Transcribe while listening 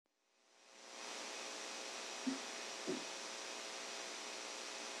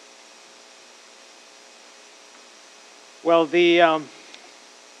Well, the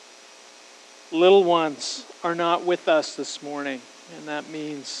little ones are not with us this morning, and that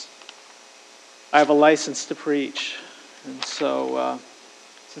means I have a license to preach. And so,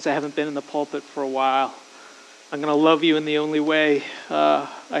 since I haven't been in the pulpit for a while, I'm going to love you in the only way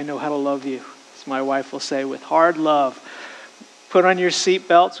I know how to love you, as my wife will say, with hard love. Put on your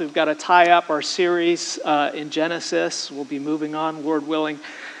seatbelts. We've got to tie up our series in Genesis. We'll be moving on, Lord willing,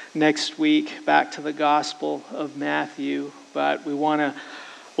 next week back to the Gospel of Matthew. But we want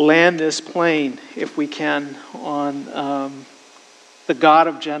to land this plane, if we can, on the God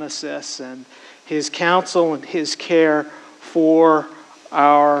of Genesis and His counsel and His care for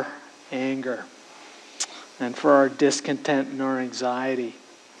our anger and for our discontent and our anxiety.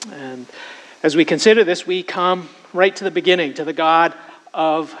 And as we consider this, we come right to the beginning, to the God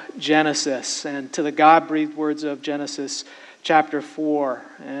of Genesis and to the God-breathed words of Genesis chapter 4,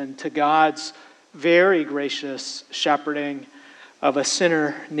 and to God's very gracious shepherding of a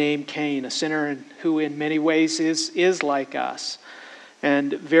sinner named Cain, a sinner who in many ways is like us.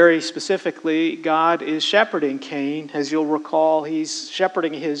 And very specifically, God is shepherding Cain. As you'll recall, he's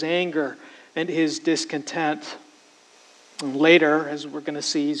shepherding his anger and his discontent. And later, as we're going to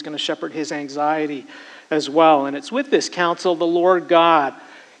see, he's going to shepherd his anxiety as well. And it's with this counsel, the Lord God,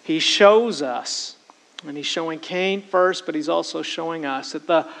 He shows us, and He's showing Cain first, but He's also showing us that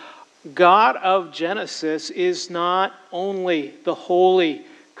the God of Genesis is not only the holy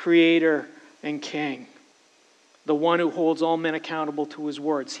Creator and King, the one who holds all men accountable to His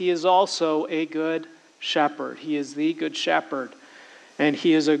words. He is also a good shepherd. He is the good shepherd. And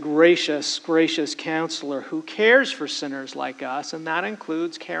He is a gracious, gracious counselor who cares for sinners like us. And that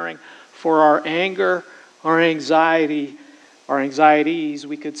includes caring for our anger, our anxiety, our anxieties,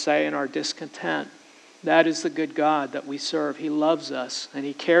 we could say, and our discontent. That is the good God that we serve. He loves us, and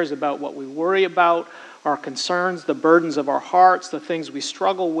He cares about what we worry about, our concerns, the burdens of our hearts, the things we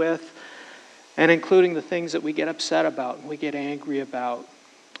struggle with, and including the things that we get upset about and we get angry about.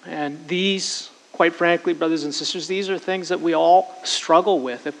 And these, quite frankly, brothers and sisters, these are things that we all struggle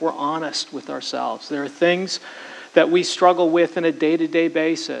with if we're honest with ourselves. There are things that we struggle with on a day-to-day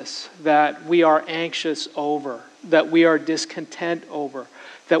basis, that we are anxious over, that we are discontent over,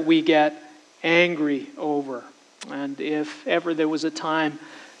 that we get angry over. And if ever there was a time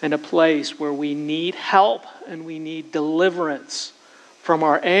and a place where we need help and we need deliverance from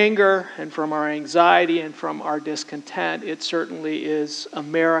our anger and from our anxiety and from our discontent, it certainly is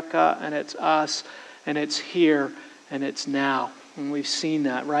America, and it's us, and it's here, and it's now. And we've seen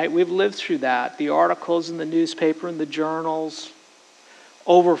that, right? We've lived through that. The articles in the newspaper and the journals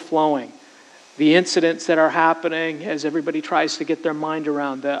overflowing. The incidents that are happening as everybody tries to get their mind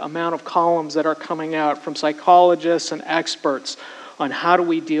around the amount of columns that are coming out from psychologists and experts on how do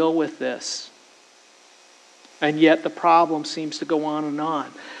we deal with this. And yet the problem seems to go on and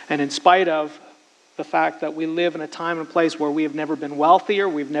on. And in spite of the fact that we live in a time and place where we have never been wealthier,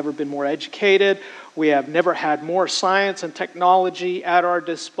 we've never been more educated, we have never had more science and technology at our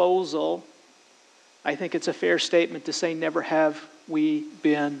disposal, I think it's a fair statement to say never have we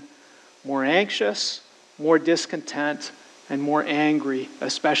been more anxious, more discontent, and more angry,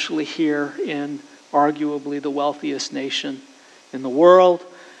 especially here in arguably the wealthiest nation in the world,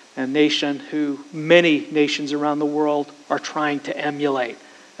 a nation who many nations around the world are trying to emulate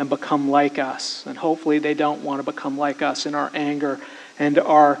and become like us. And hopefully they don't want to become like us in our anger and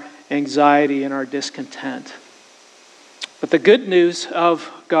our anxiety and our discontent. But the good news of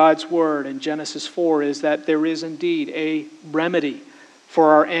God's Word in Genesis 4 is that there is indeed a remedy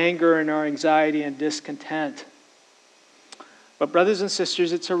for our anger and our anxiety and discontent. But brothers and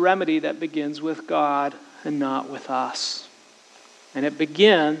sisters, it's a remedy that begins with God and not with us. And it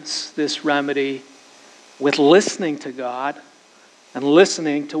begins, this remedy, with listening to God and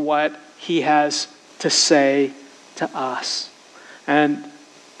listening to what He has to say to us. And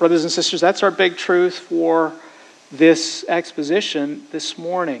brothers and sisters, that's our big truth for this exposition this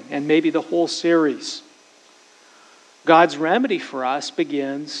morning and maybe the whole series. God's remedy for us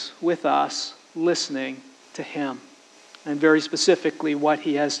begins with us listening to Him. And very specifically what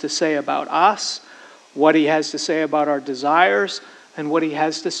He has to say about us, what He has to say about our desires, and what He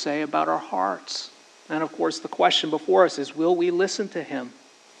has to say about our hearts. And of course the question before us is, will we listen to Him?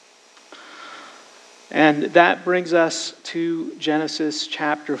 And that brings us to Genesis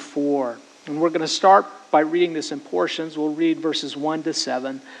chapter 4. And we're going to start by reading this in portions. We'll read verses 1 to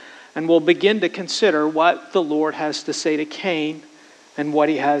 7. And we'll begin to consider what the Lord has to say to Cain and what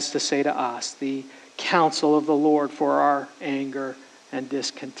He has to say to us, the counsel of the Lord for our anger and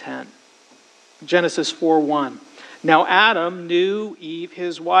discontent. Genesis 4:1. Now Adam knew Eve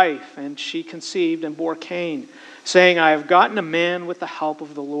his wife, and she conceived and bore Cain, saying, I have gotten a man with the help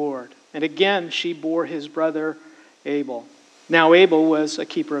of the Lord. And again she bore his brother Abel. Now Abel was a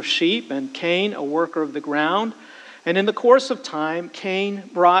keeper of sheep, and Cain a worker of the ground. And in the course of time, Cain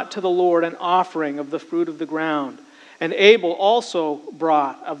brought to the Lord an offering of the fruit of the ground. And Abel also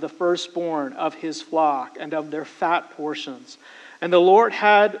brought of the firstborn of his flock and of their fat portions. And the Lord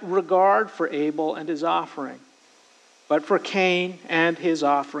had regard for Abel and his offering. But for Cain and his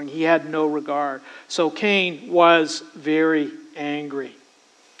offering, he had no regard. So Cain was very angry,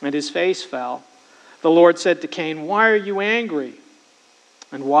 and his face fell. The Lord said to Cain, why are you angry?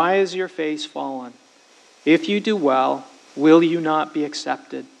 And why is your face fallen? If you do well, will you not be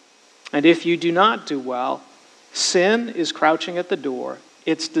accepted? And if you do not do well, sin is crouching at the door.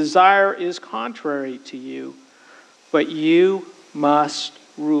 Its desire is contrary to you, but you must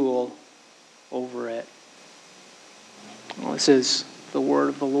rule over it. Well, this is the word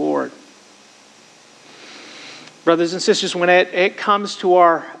of the Lord. Brothers and sisters, when it comes to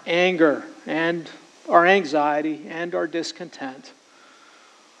our anger and our anxiety and our discontent,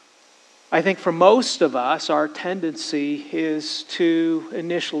 I think for most of us, our tendency is to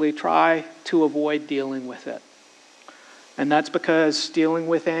initially try to avoid dealing with it. And that's because dealing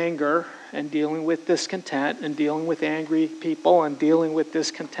with anger and dealing with discontent and dealing with angry people and dealing with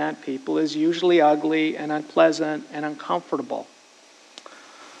discontent people is usually ugly and unpleasant and uncomfortable.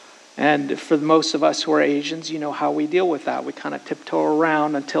 And for most of us who are Asians, you know how we deal with that. We kind of tiptoe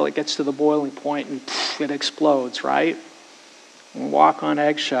around until it gets to the boiling point and it explodes, right? We walk on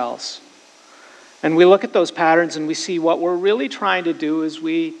eggshells. And we look at those patterns and we see what we're really trying to do is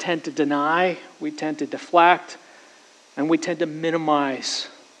we tend to deny, we tend to deflect, and we tend to minimize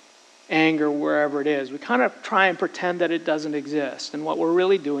anger wherever it is. We kind of try and pretend that it doesn't exist. And what we're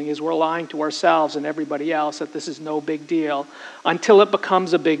really doing is we're lying to ourselves and everybody else that this is no big deal until it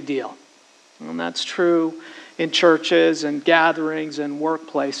becomes a big deal. And that's true in churches and gatherings and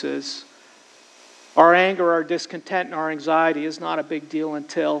workplaces. Our anger, our discontent, and our anxiety is not a big deal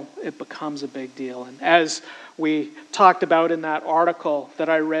until it becomes a big deal. And as we talked about in that article that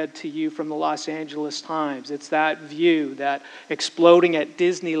I read to you from the Los Angeles Times, it's that view that exploding at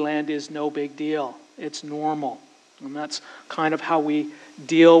Disneyland is no big deal. It's normal. And that's kind of how we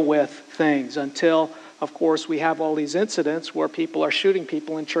deal with things until, of course, we have all these incidents where people are shooting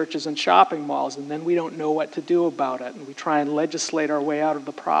people in churches and shopping malls, and then we don't know what to do about it. And we try and legislate our way out of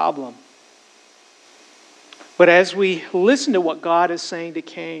the problem. But as we listen to what God is saying to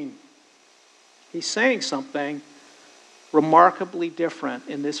Cain, he's saying something remarkably different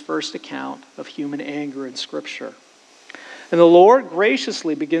in this first account of human anger in Scripture. And the Lord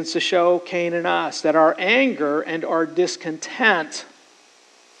graciously begins to show Cain and us that our anger and our discontent,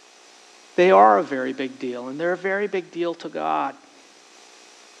 they are a very big deal, and they're a very big deal to God.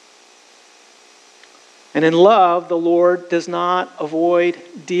 And in love, the Lord does not avoid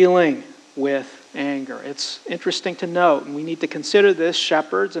dealing with anger. It's interesting to note, and we need to consider this,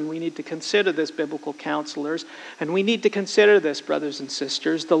 shepherds, and we need to consider this, biblical counselors, and we need to consider this, brothers and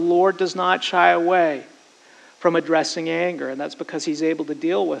sisters. The Lord does not shy away from addressing anger, and that's because He's able to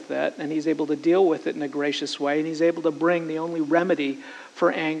deal with it, and He's able to deal with it in a gracious way, and He's able to bring the only remedy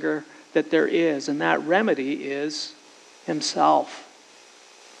for anger that there is, and that remedy is Himself.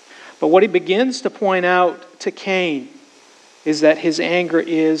 But what He begins to point out to Cain is that his anger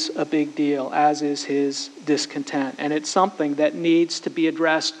is a big deal, as is his discontent. And it's something that needs to be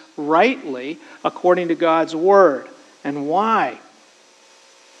addressed rightly according to God's Word. And why?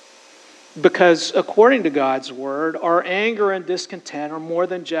 Because according to God's Word, our anger and discontent are more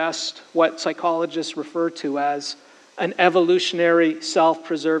than just what psychologists refer to as an evolutionary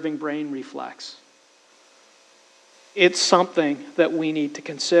self-preserving brain reflex. It's something that we need to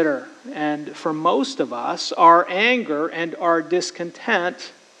consider. And for most of us, our anger and our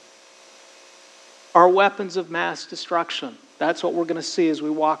discontent are weapons of mass destruction. That's what we're going to see as we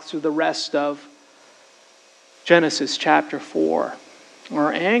walk through the rest of Genesis chapter 4.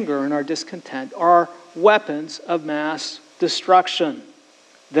 Our anger and our discontent are weapons of mass destruction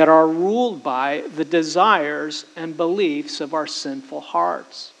that are ruled by the desires and beliefs of our sinful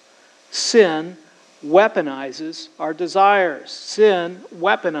hearts. Sin weaponizes our desires. Sin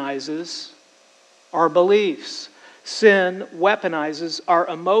weaponizes our beliefs. Sin weaponizes our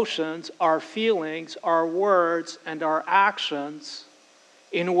emotions, our feelings, our words, and our actions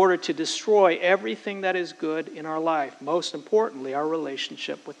in order to destroy everything that is good in our life. Most importantly, our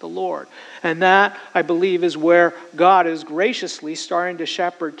relationship with the Lord. And that, I believe, is where God is graciously starting to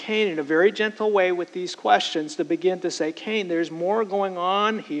shepherd Cain in a very gentle way with these questions to begin to say, Cain, there's more going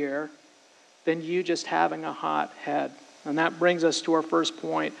on here than you just having a hot head. And that brings us to our first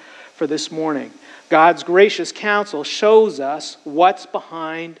point for this morning. God's gracious counsel shows us what's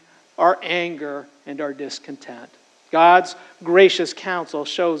behind our anger and our discontent. God's gracious counsel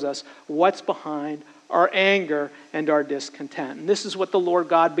shows us what's behind our anger and our discontent. And this is what the Lord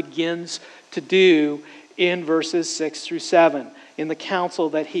God begins to do in verses 6 through 7, in the counsel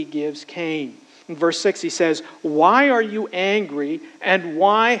that he gives Cain. In verse 6 he says, "Why are you angry, and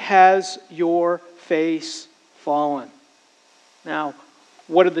why has your face fallen?" Now,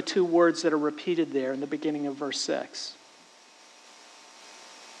 what are the two words that are repeated there in the beginning of verse 6?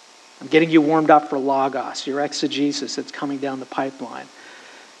 I'm getting you warmed up for Logos, your exegesis that's coming down the pipeline.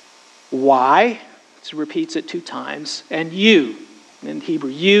 Why? It repeats it 2 times. And you, in Hebrew,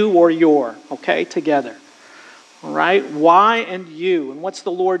 you or your, okay, together. All right? Why and you? And what's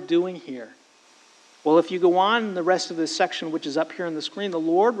the Lord doing here? Well, if you go on in the rest of this section, which is up here on the screen, the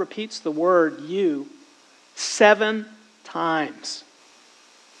Lord repeats the word you 7 times.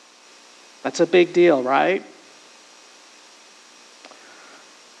 That's a big deal, right?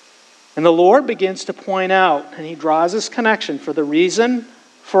 And the Lord begins to point out, and he draws this connection for the reason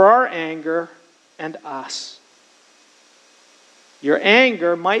for our anger and us. Your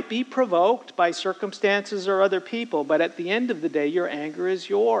anger might be provoked by circumstances or other people, but at the end of the day, your anger is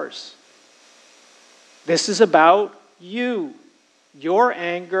yours. This is about you. Your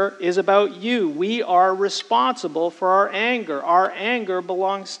anger is about you. We are responsible for our anger. Our anger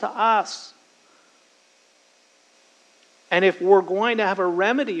belongs to us. And if we're going to have a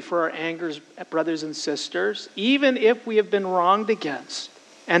remedy for our angers, brothers and sisters, even if we have been wronged against,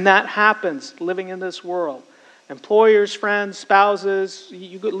 and that happens living in this world, employers, friends, spouses,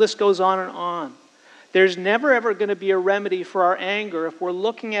 the list goes on and on. There's never ever going to be a remedy for our anger if we're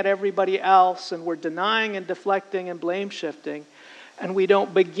looking at everybody else and we're denying and deflecting and blame shifting, and we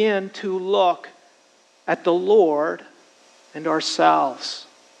don't begin to look at the Lord and ourselves.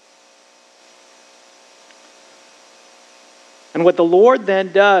 And what the Lord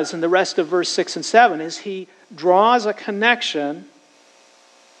then does in the rest of verse 6 and 7 is he draws a connection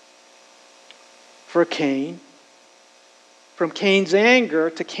for Cain, from Cain's anger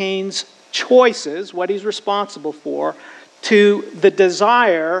to Cain's choices, what he's responsible for, to the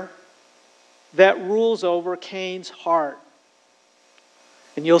desire that rules over Cain's heart.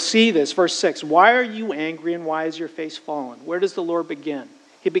 And you'll see this, verse 6. Why are you angry and why is your face fallen? Where does the Lord begin?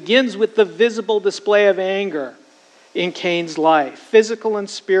 He begins with the visible display of anger in Cain's life, physical and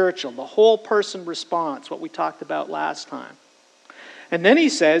spiritual, the whole person response, what we talked about last time. And then he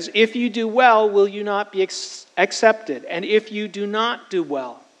says, if you do well, will you not be accepted? And if you do not do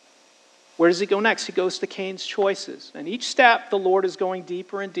well, where does he go next? He goes to Cain's choices. And each step, the Lord is going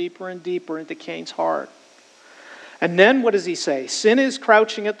deeper and deeper and deeper into Cain's heart. And then what does he say? Sin is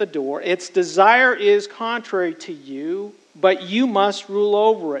crouching at the door. Its desire is contrary to you, but you must rule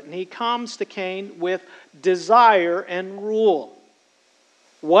over it. And he comes to Cain with desire and rule.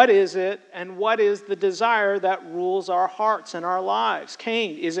 What is it and what is the desire that rules our hearts and our lives?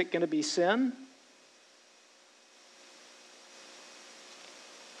 Cain, is it going to be sin?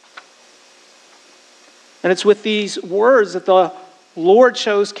 And it's with these words that the Lord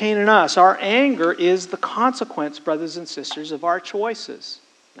shows Cain and us. Our anger is the consequence, brothers and sisters, of our choices.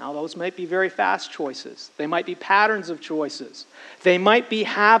 Now, those might be very fast choices. They might be patterns of choices. They might be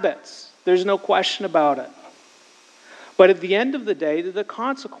habits. There's no question about it. But at the end of the day, they're the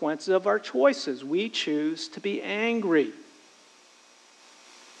consequences of our choices. We choose to be angry.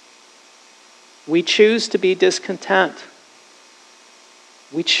 We choose to be discontent.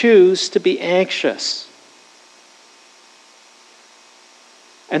 We choose to be anxious.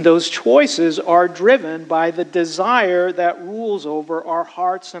 And those choices are driven by the desire that rules over our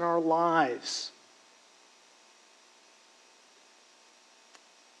hearts and our lives.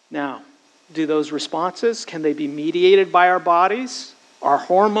 Now, do those responses, can they be mediated by our bodies, our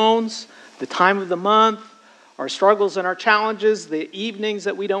hormones, the time of the month, our struggles and our challenges, the evenings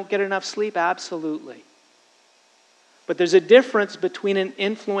that we don't get enough sleep? Absolutely. But there's a difference between an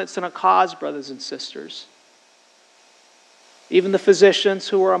influence and a cause, brothers and sisters. Even the physicians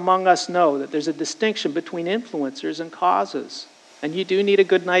who are among us know that there's a distinction between influencers and causes. And you do need a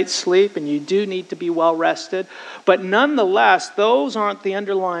good night's sleep, and you do need to be well rested. But nonetheless, those aren't the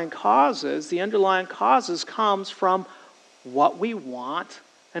underlying causes. The underlying causes comes from what we want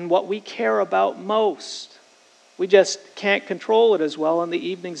and what we care about most. We just can't control it as well in the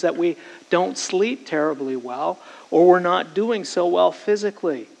evenings that we don't sleep terribly well, or we're not doing so well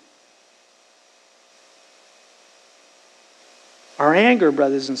physically. Our anger,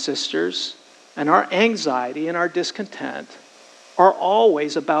 brothers and sisters, and our anxiety and our discontent are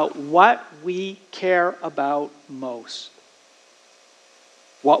always about what we care about most,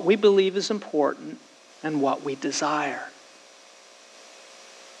 what we believe is important, and what we desire.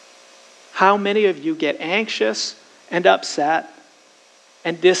 How many of you get anxious and upset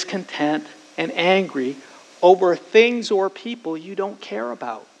and discontent and angry over things or people you don't care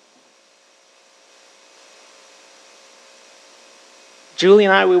about? Julie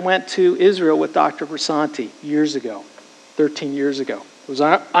and I, we went to Israel with Dr. Grisanti years ago, 13 years ago. It was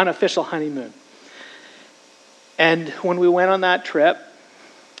our unofficial honeymoon. And when we went on that trip,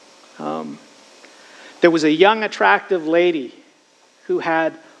 there was a young, attractive lady who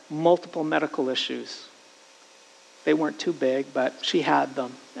had multiple medical issues. They weren't too big, but she had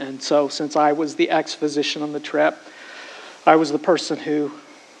them. And so since I was the ex-physician on the trip, I was the person who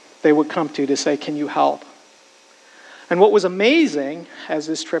they would come to say, can you help? And what was amazing as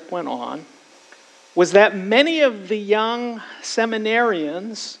this trip went on was that many of the young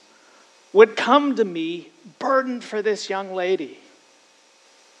seminarians would come to me burdened for this young lady.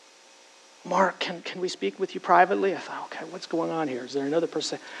 Mark, can we speak with you privately? I thought, okay, what's going on here? Is there another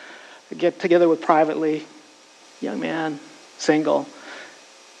person I get together with privately? Young man, single.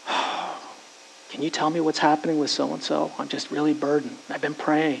 Can you tell me what's happening with so-and-so? I'm just really burdened. I've been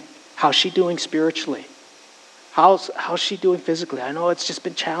praying. How's she doing spiritually? How's she doing physically? I know it's just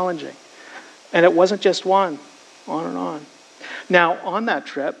been challenging. And it wasn't just one, on and on. Now, on that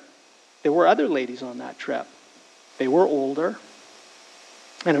trip, there were other ladies on that trip. They were older.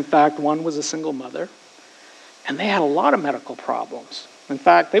 And in fact, one was a single mother. And they had a lot of medical problems. In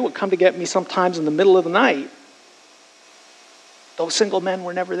fact, they would come to get me sometimes in the middle of the night. Those single men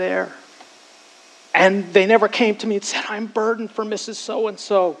were never there. And they never came to me and said, I'm burdened for Mrs.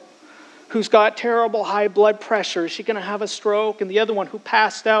 So-and-so, who's got terrible high blood pressure. Is she going to have a stroke? And the other one who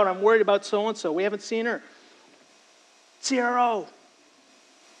passed out, I'm worried about so-and-so. We haven't seen her. Zero.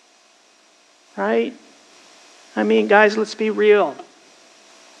 Right? I mean, guys, let's be real.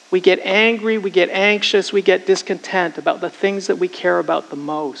 We get angry, we get anxious, we get discontent about the things that we care about the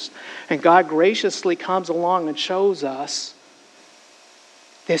most. And God graciously comes along and shows us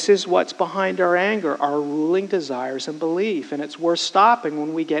this is what's behind our anger, our ruling desires and belief. And it's worth stopping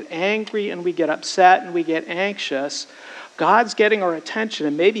when we get angry and we get upset and we get anxious. God's getting our attention,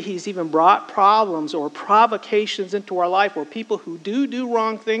 and maybe He's even brought problems or provocations into our life, or people who do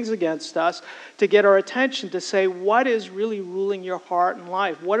wrong things against us, to get our attention to say, what is really ruling your heart and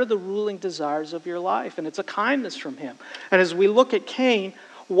life? What are the ruling desires of your life? And it's a kindness from Him. And as we look at Cain,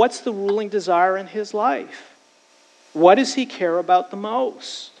 what's the ruling desire in his life? What does he care about the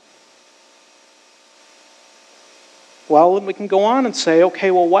most? Well, we can go on and say,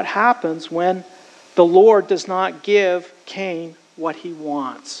 okay, well, what happens when the Lord does not give Cain what he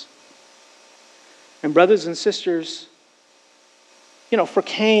wants? And brothers and sisters, for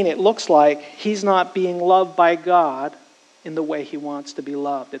Cain, it looks like he's not being loved by God in the way he wants to be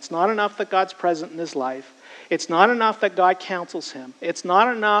loved. It's not enough that God's present in his life. It's not enough that God counsels him. It's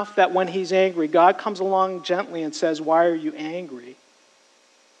not enough that when he's angry, God comes along gently and says, why are you angry?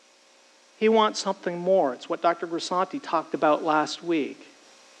 He wants something more. It's what Dr. Grisanti talked about last week.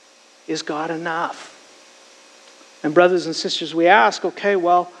 Is God enough? And brothers and sisters, we ask, okay,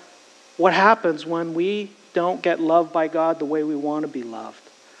 well, what happens when we don't get loved by God the way we want to be loved?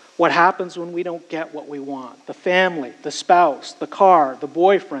 What happens when we don't get what we want? The family, the spouse, the car, the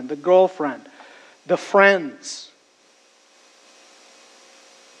boyfriend, the girlfriend, the friends.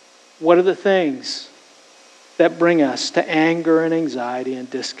 What are the things that bring us to anger and anxiety and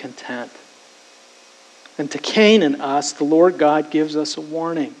discontent? And to Cain and us, the Lord God gives us a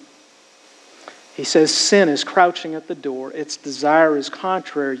warning. He says, sin is crouching at the door. Its desire is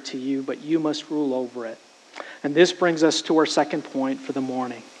contrary to you, but you must rule over it. And this brings us to our second point for the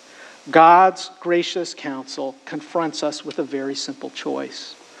morning. God's gracious counsel confronts us with a very simple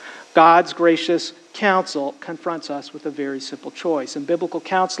choice. God's gracious counsel confronts us with a very simple choice. In biblical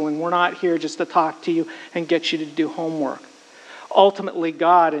counseling, we're not here just to talk to you and get you to do homework. Ultimately,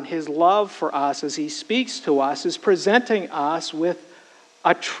 God, in His love for us, as He speaks to us, is presenting us with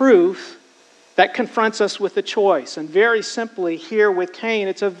a truth that confronts us with a choice. And very simply, here with Cain,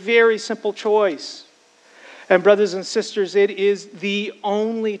 it's a very simple choice. And brothers and sisters, it is the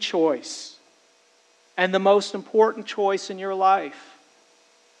only choice and the most important choice in your life.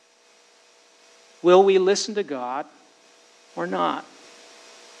 Will we listen to God or not?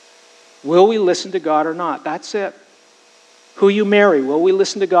 Will we listen to God or not? That's it. Who you marry, will we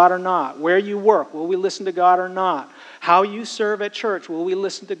listen to God or not? Where you work, will we listen to God or not? How you serve at church, will we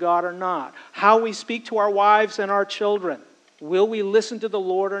listen to God or not? How we speak to our wives and our children, will we listen to the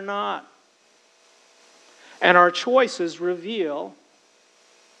Lord or not? And our choices reveal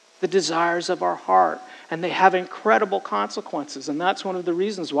the desires of our heart. And they have incredible consequences. And that's one of the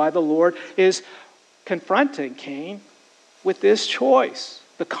reasons why the Lord is confronting Cain with this choice.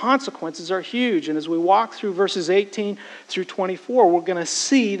 The consequences are huge. And as we walk through verses 18 through 24, we're going to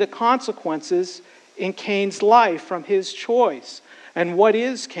see the consequences in Cain's life from his choice. And what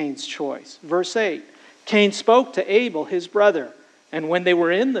is Cain's choice? Verse 8, Cain spoke to Abel, his brother. And when they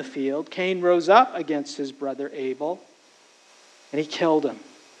were in the field, Cain rose up against his brother Abel, and he killed him.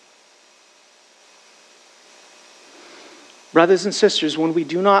 Brothers and sisters, when we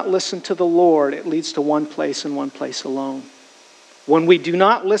do not listen to the Lord, it leads to one place and one place alone. When we do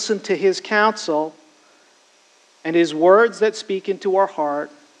not listen to His counsel and His words that speak into our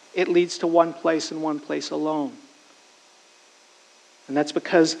heart, it leads to one place and one place alone. And that's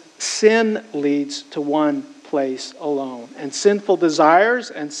because sin leads to one place alone. And sinful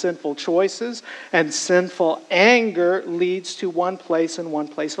desires and sinful choices and sinful anger leads to one place and one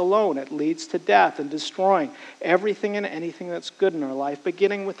place alone. It leads to death and destroying everything and anything that's good in our life,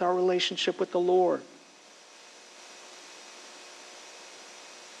 beginning with our relationship with the Lord.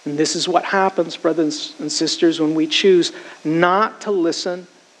 And this is what happens, brothers and sisters, when we choose not to listen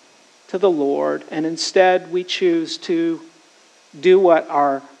to the Lord, and instead we choose to do what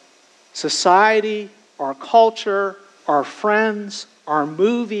our society, our culture, our friends, our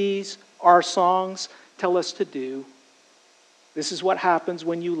movies, our songs tell us to do. This is what happens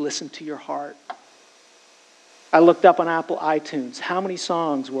when you listen to your heart. I looked up on Apple iTunes how many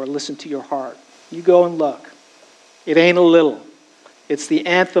songs were "Listen to Your Heart." You go and look. It ain't a little. It's the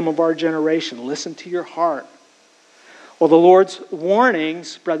anthem of our generation. Listen to your heart. Well, the Lord's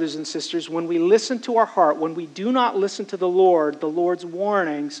warnings, brothers and sisters, when we listen to our heart, when we do not listen to the Lord's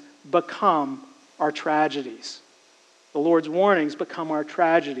warnings become our tragedies. The Lord's warnings become our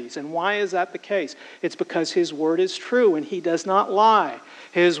tragedies. And why is that the case? It's because His word is true and He does not lie.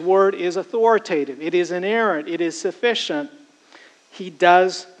 His word is authoritative. It is inerrant. It is sufficient. He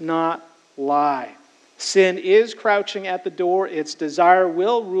does not lie. Sin is crouching at the door. Its desire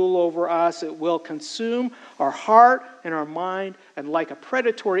will rule over us. It will consume our heart and our mind. And like a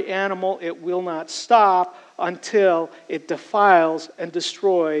predatory animal, it will not stop until it defiles and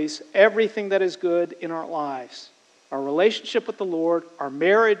destroys everything that is good in our lives. Our relationship with the Lord, our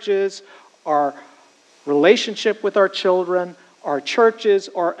marriages, our relationship with our children, our churches,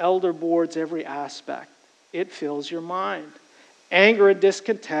 our elder boards, every aspect. It fills your mind. Anger and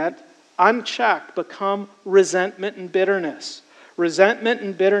discontent, unchecked, become resentment and bitterness. Resentment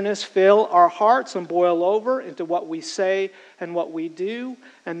and bitterness fill our hearts and boil over into what we say and what we do.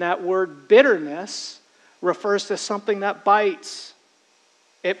 And that word bitterness refers to something that bites.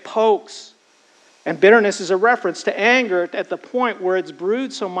 It pokes. And bitterness is a reference to anger at the point where it's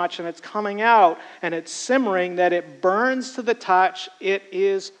brewed so much and it's coming out and it's simmering that it burns to the touch. It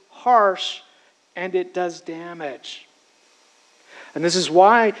is harsh and it does damage. And this is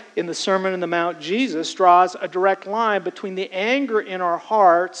why in the Sermon on the Mount, Jesus draws a direct line between the anger in our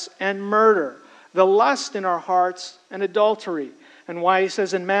hearts and murder, the lust in our hearts and adultery. And why He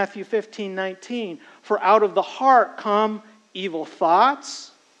says in Matthew 15:19, "For out of the heart come evil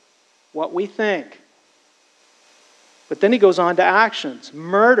thoughts," what we think. But then He goes on to actions: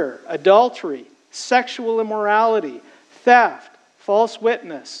 murder, adultery, sexual immorality, theft, false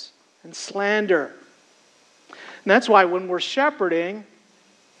witness, and slander. And that's why when we're shepherding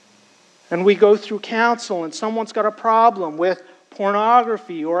and we go through counsel and someone's got a problem with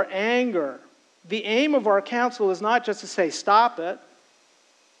pornography or anger, the aim of our counsel is not just to say, stop it.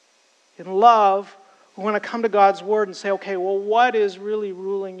 In love, we want to come to God's Word and say, okay, well, what is really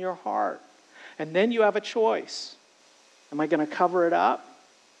ruling your heart? And then you have a choice. Am I going to cover it up?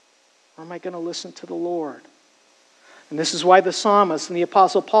 Or am I going to listen to the Lord? And this is why the psalmist and the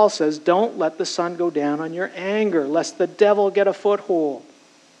Apostle Paul says, don't let the sun go down on your anger, lest the devil get a foothold.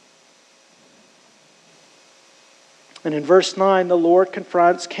 And in verse 9, the Lord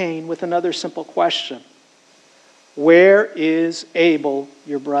confronts Cain with another simple question. Where is Abel,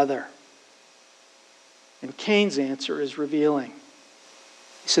 your brother? And Cain's answer is revealing.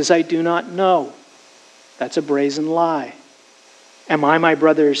 He says, I do not know. That's a brazen lie. Am I my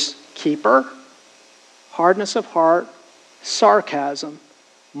brother's keeper? Hardness of heart, sarcasm,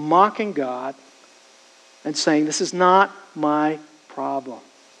 mocking God, and saying, this is not my problem.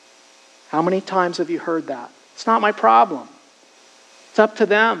 How many times have you heard that? It's not my problem. It's up to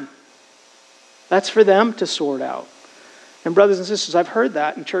them. That's for them to sort out. And brothers and sisters, I've heard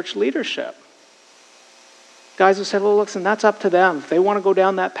that in church leadership. Guys have said, well, listen, that's up to them. If they want to go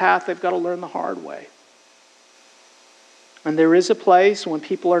down that path, they've got to learn the hard way. And there is a place when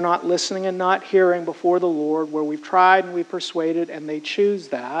people are not listening and not hearing before the Lord, where we've tried and we've persuaded and they choose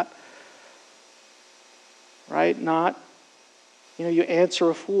that. Right? You answer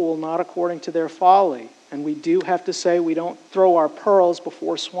a fool not according to their folly. And we do have to say we don't throw our pearls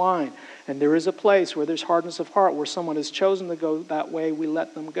before swine. And there is a place where there's hardness of heart, where someone has chosen to go that way, we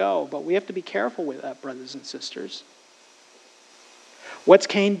let them go. But we have to be careful with that, brothers and sisters. What's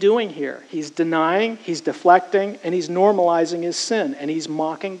Cain doing here? He's denying, he's deflecting, and he's normalizing his sin. And he's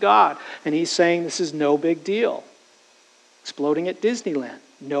mocking God. And he's saying this is no big deal. Exploding at Disneyland.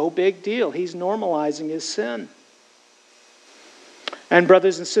 No big deal. He's normalizing his sin. And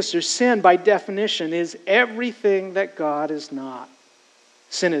brothers and sisters, sin by definition is everything that God is not.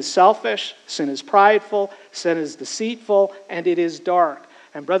 Sin is selfish, sin is prideful, sin is deceitful, and it is dark.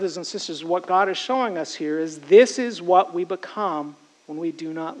 And brothers and sisters, what God is showing us here is this is what we become when we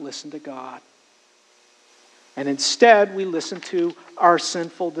do not listen to God. And instead, we listen to our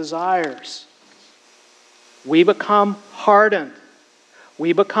sinful desires. We become hardened.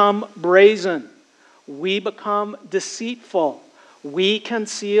 We become brazen. We become deceitful. We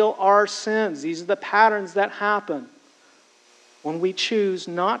conceal our sins. These are the patterns that happen when we choose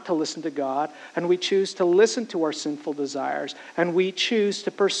not to listen to God, and we choose to listen to our sinful desires, and we choose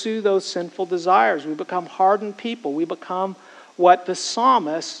to pursue those sinful desires. We become hardened people. We become what the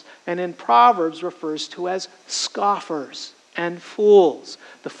psalmist and in Proverbs refers to as scoffers and fools.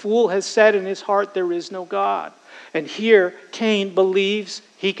 The fool has said in his heart, there is no God. And here, Cain believes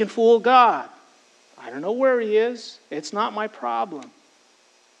he can fool God. I don't know where he is. It's not my problem.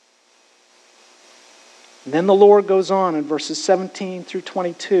 And then the Lord goes on in verses 17 through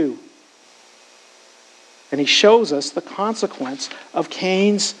 22. And he shows us the consequence of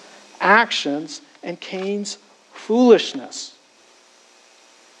Cain's actions and Cain's foolishness.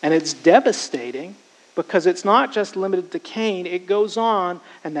 And it's devastating because it's not just limited to Cain. It goes on,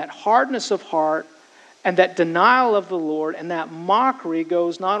 and that hardness of heart and that denial of the Lord and that mockery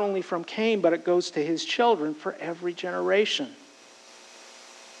goes not only from Cain, but it goes to his children for every generation.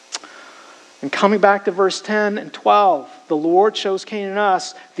 And coming back to verse 10 and 12, the Lord shows Cain and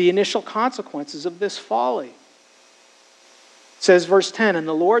us the initial consequences of this folly. It says, verse 10, and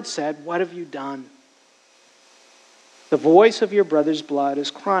the Lord said, what have you done? The voice of your brother's blood is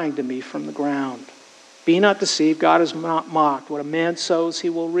crying to me from the ground. Be not deceived, God is not mocked. What a man sows,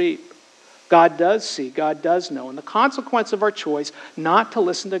 he will reap. God does see, God does know. And the consequence of our choice not to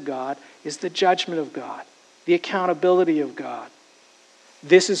listen to God is the judgment of God, the accountability of God.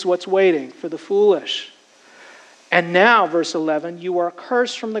 This is what's waiting for the foolish. And now, verse 11, you are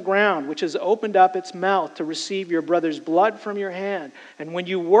cursed from the ground, which has opened up its mouth to receive your brother's blood from your hand. And when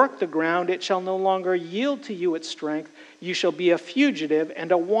you work the ground, it shall no longer yield to you its strength. You shall be a fugitive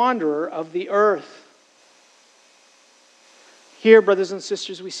and a wanderer of the earth. Here, brothers and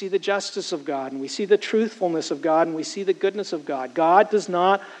sisters, we see the justice of God, and we see the truthfulness of God, and we see the goodness of God. God does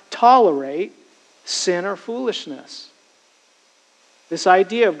not tolerate sin or foolishness. This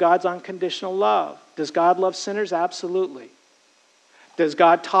idea of God's unconditional love. Does God love sinners? Absolutely. Does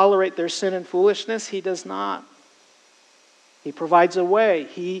God tolerate their sin and foolishness? He does not. He provides a way.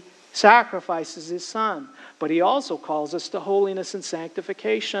 He sacrifices his Son. But he also calls us to holiness and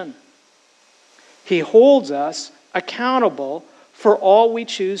sanctification. He holds us accountable for all we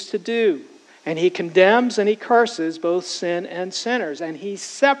choose to do. And he condemns and he curses both sin and sinners. And he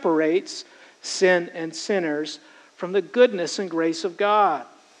separates sin and sinners from the goodness and grace of God.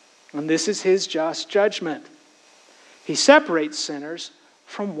 And this is his just judgment. He separates sinners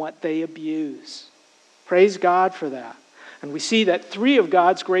from what they abuse. Praise God for that. And we see that 3 of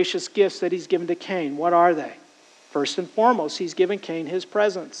God's gracious gifts that he's given to Cain, what are they? First and foremost, he's given Cain his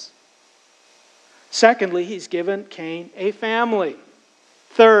presence. Secondly, he's given Cain a family.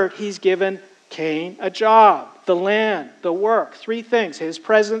 Third, he's given Cain a job, the land, the work. 3 things, his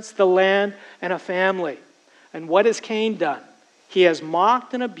presence, the land, and a family. And what has Cain done? He has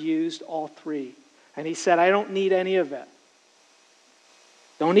mocked and abused all 3. And he said, I don't need any of it.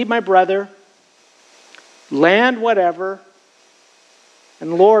 Don't need my brother. Land, whatever.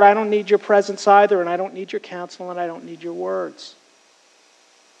 And Lord, I don't need your presence either, and I don't need your counsel, and I don't need your words.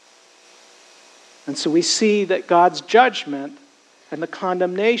 And so we see that God's judgment and the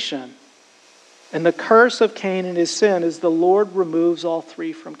condemnation and the curse of Cain and his sin is the Lord removes all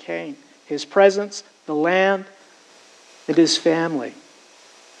 3 from Cain. His presence, the land, and his family.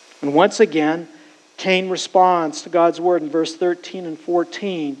 And once again, Cain responds to God's word in verse 13 and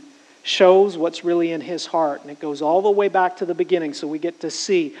 14, shows what's really in his heart. And it goes all the way back to the beginning, so we get to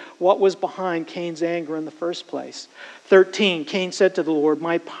see what was behind Cain's anger in the first place. 13, Cain said to the Lord,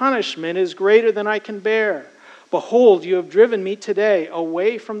 my punishment is greater than I can bear. Behold, you have driven me today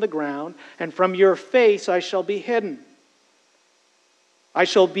away from the ground, and from your face I shall be hidden. I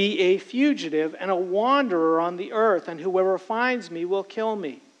shall be a fugitive and a wanderer on the earth, and whoever finds me will kill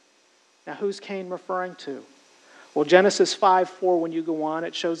me. Now, who's Cain referring to? Well, Genesis 5:4, when you go on,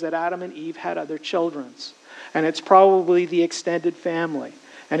 it shows that Adam and Eve had other children. And it's probably the extended family.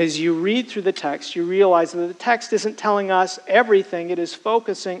 And as you read through the text, you realize that the text isn't telling us everything. It is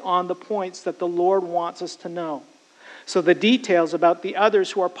focusing on the points that the Lord wants us to know. So the details about the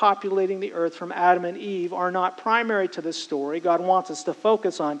others who are populating the earth from Adam and Eve are not primary to this story. God wants us to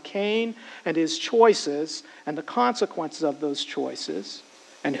focus on Cain and his choices and the consequences of those choices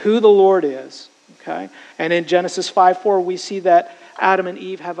and who the Lord is. Okay? And in Genesis 5:4, we see that Adam and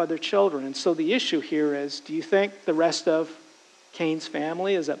Eve have other children. And so the issue here is, do you think the rest of Cain's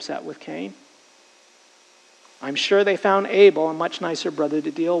family is upset with Cain? I'm sure they found Abel a much nicer brother to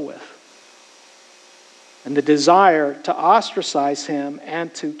deal with. And the desire to ostracize him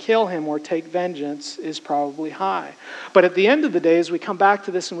and to kill him or take vengeance is probably high. But at the end of the day, as we come back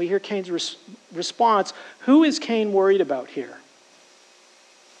to this and we hear Cain's response, who is Cain worried about here?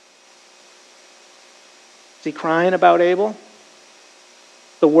 Is he crying about Abel?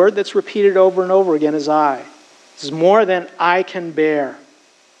 The word that's repeated over and over again is I. This is more than I can bear.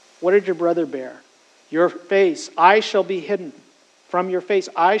 What did your brother bear? Your face. I shall be hidden. From your face,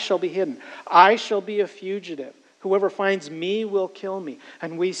 I shall be hidden. I shall be a fugitive. Whoever finds me will kill me.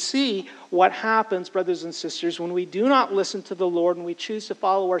 And we see what happens, brothers and sisters, when we do not listen to the Lord and we choose to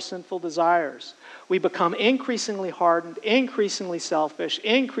follow our sinful desires. We become increasingly hardened, increasingly selfish,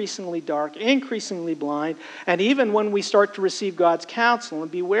 increasingly dark, increasingly blind. And even when we start to receive God's counsel,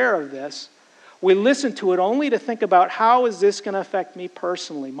 and beware of this, we listen to it only to think about how is this going to affect me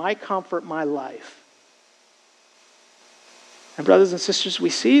personally, my comfort, my life. And brothers and sisters, we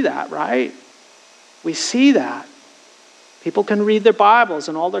see that, right? We see that. People can read their Bibles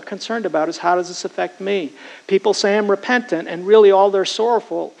and all they're concerned about is how does this affect me? People say I'm repentant and really all they're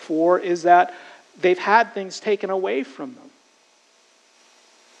sorrowful for is that they've had things taken away from them.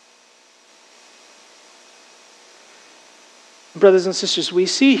 Brothers and sisters, we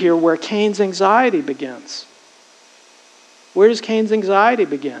see here where Cain's anxiety begins. Where does Cain's anxiety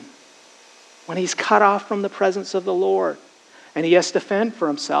begin? When he's cut off from the presence of the Lord. And he has to fend for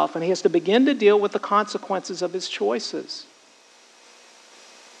himself. And he has to begin to deal with the consequences of his choices.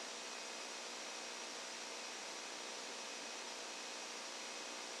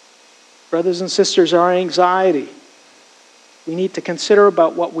 Brothers and sisters, our anxiety, we need to consider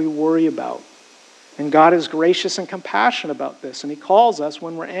about what we worry about. And God is gracious and compassionate about this. And He calls us,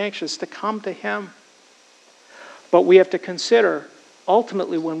 when we're anxious, to come to Him. But we have to consider,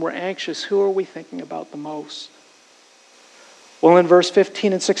 ultimately, when we're anxious, who are we thinking about the most? Well, in verse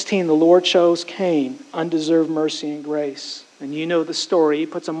 15 and 16, the Lord shows Cain undeserved mercy and grace. And you know the story. He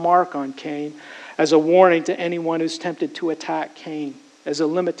puts a mark on Cain as a warning to anyone who's tempted to attack Cain, as a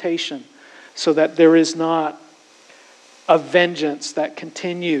limitation, so that there is not a vengeance that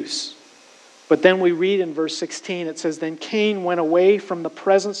continues. But then we read in verse 16, it says, Then Cain went away from the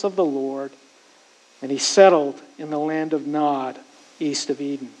presence of the Lord, and he settled in the land of Nod, east of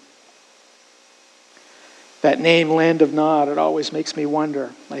Eden. That name, Land of Nod, it always makes me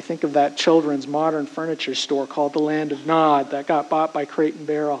wonder. I think of that children's modern furniture store called the Land of Nod that got bought by Crate and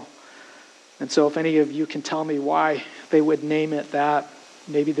Barrel. And so if any of you can tell me why they would name it that,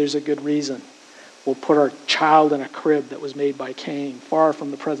 maybe there's a good reason. We'll put our child in a crib that was made by Cain, far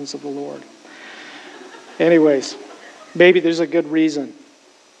from the presence of the Lord. Anyways, maybe there's a good reason.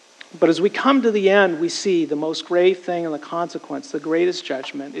 But as we come to the end, we see the most grave thing and the consequence, the greatest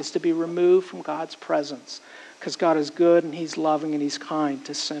judgment, is to be removed from God's presence. Because God is good and He's loving and He's kind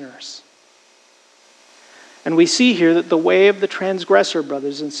to sinners. And we see here that the way of the transgressor,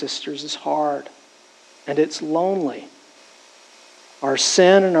 brothers and sisters, is hard. And it's lonely. Our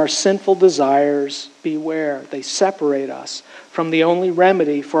sin and our sinful desires, beware, they separate us from the only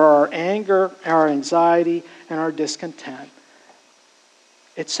remedy for our anger, our anxiety, and our discontent.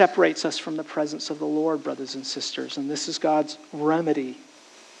 It separates us from the presence of the Lord, brothers and sisters. And this is God's remedy.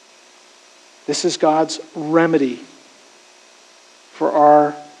 This is God's remedy for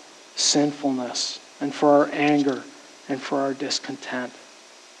our sinfulness and for our anger and for our discontent.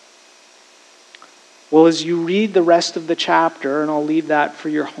 Well, as you read the rest of the chapter, and I'll leave that for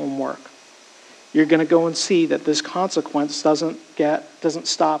your homework, you're going to go and see that this consequence doesn't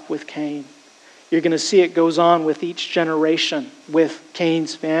stop with Cain. You're going to see it goes on with each generation, with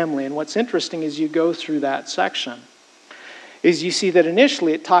Cain's family. And what's interesting as you go through that section is you see that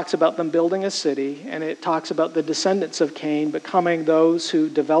initially it talks about them building a city, and it talks about the descendants of Cain becoming those who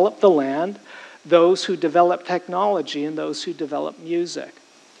develop the land, those who develop technology and those who develop music.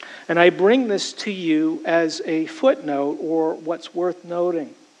 And I bring this to you as a footnote, or what's worth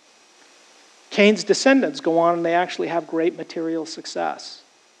noting. Cain's descendants go on and they actually have great material success.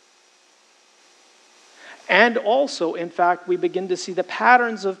 And also, in fact, we begin to see the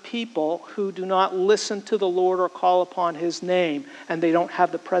patterns of people who do not listen to the Lord or call upon His name, and they don't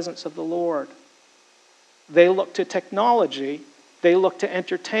have the presence of the Lord. They look to technology, they look to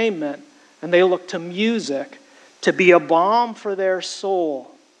entertainment, and they look to music to be a balm for their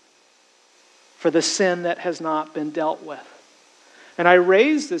soul, for the sin that has not been dealt with. And I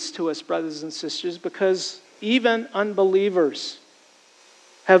raise this to us, brothers and sisters, because even unbelievers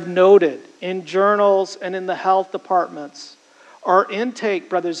have noted in journals and in the health departments, our intake,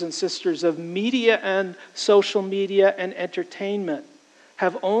 brothers and sisters, of media and social media and entertainment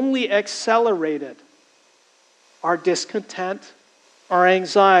have only accelerated our discontent, our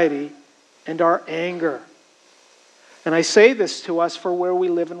anxiety, and our anger. And I say this to us for where we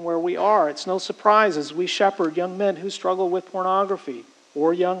live and where we are. It's no surprise as we shepherd young men who struggle with pornography,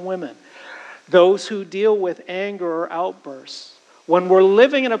 or young women, those who deal with anger or outbursts. When we're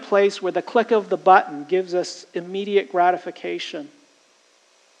living in a place where the click of the button gives us immediate gratification,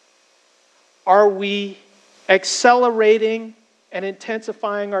 are we accelerating and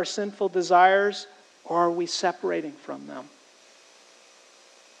intensifying our sinful desires, or are we separating from them?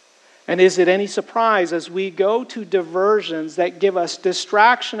 And is it any surprise as we go to diversions that give us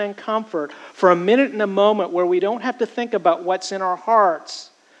distraction and comfort for a minute and a moment where we don't have to think about what's in our hearts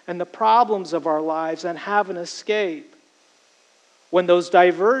and the problems of our lives and have an escape? When those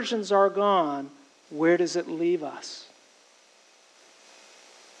diversions are gone, where does it leave us?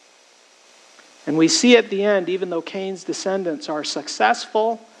 And we see at the end, even though Cain's descendants are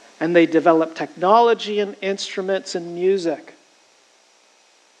successful and they develop technology and instruments and music,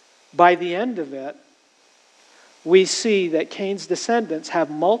 by the end of it, we see that Cain's descendants have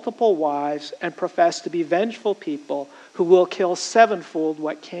multiple wives and profess to be vengeful people who will kill sevenfold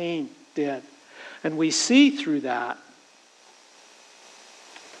what Cain did. And we see through that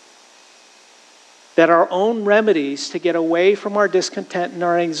our own remedies to get away from our discontent and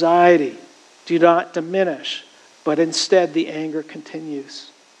our anxiety do not diminish, but instead the anger continues.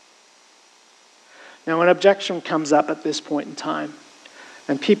 Now, an objection comes up at this point in time.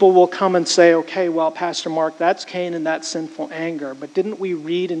 And people will come and say, okay, well, Pastor Mark, that's Cain and that's sinful anger. But didn't we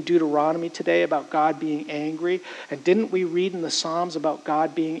read in Deuteronomy today about God being angry? And didn't we read in the Psalms about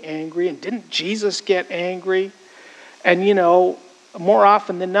God being angry? And didn't Jesus get angry? And, more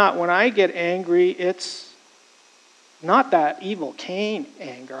often than not, when I get angry, it's not that evil Cain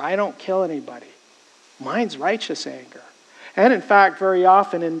anger. I don't kill anybody. Mine's righteous anger. And in fact, very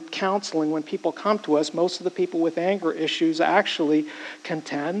often in counseling, when people come to us, most of the people with anger issues actually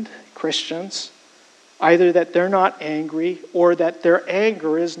contend, Christians, either that they're not angry or that their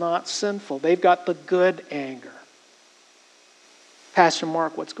anger is not sinful. They've got the good anger. Pastor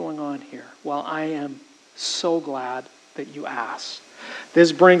Mark, what's going on here? Well, I am so glad that you asked.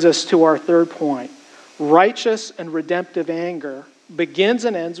 This brings us to our third point. Righteous and redemptive anger begins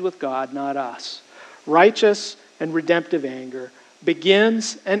and ends with God, not us. Righteous and redemptive anger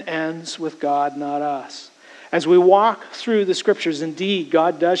begins and ends with God, not us. As we walk through the Scriptures, indeed,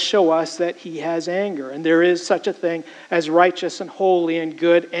 God does show us that He has anger, and there is such a thing as righteous and holy and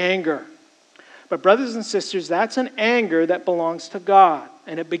good anger. But brothers and sisters, that's an anger that belongs to God,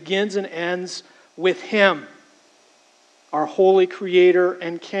 and it begins and ends with Him, our holy Creator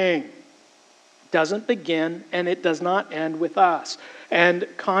and King. It doesn't begin and it does not end with us. And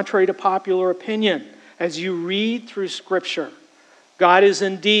contrary to popular opinion, as you read through Scripture, God is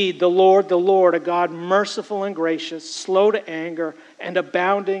indeed the Lord, a God merciful and gracious, slow to anger, and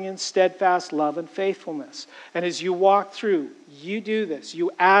abounding in steadfast love and faithfulness. And as you walk through, you do this.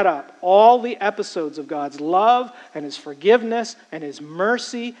 You add up all the episodes of God's love and His forgiveness and His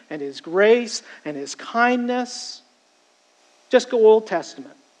mercy and His grace and His kindness. Just go Old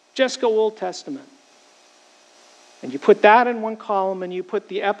Testament. Just go Old Testament. And you put that in one column and you put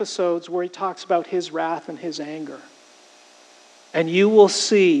the episodes where He talks about His wrath and His anger. And you will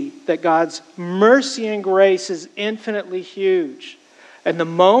see that God's mercy and grace is infinitely huge. And the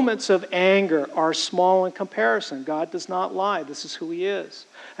moments of anger are small in comparison. God does not lie. This is who He is.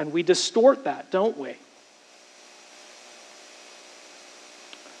 And we distort that, don't we?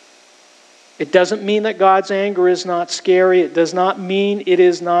 It doesn't mean that God's anger is not scary. It does not mean it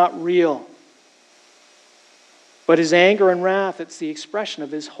is not real. But His anger and wrath, it's the expression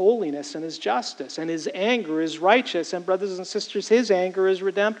of His holiness and His justice. And His anger is righteous. And brothers and sisters, His anger is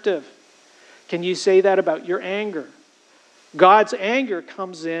redemptive. Can you say that about your anger? God's anger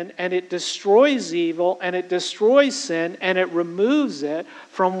comes in and it destroys evil and it destroys sin and it removes it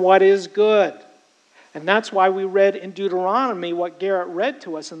from what is good. And that's why we read in Deuteronomy what Garrett read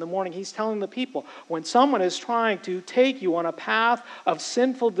to us in the morning. He's telling the people, when someone is trying to take you on a path of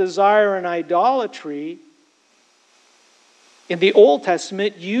sinful desire and idolatry, in the Old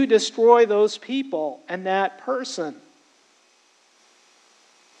Testament, you destroy those people and that person.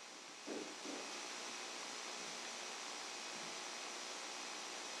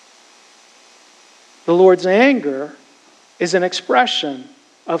 The Lord's anger is an expression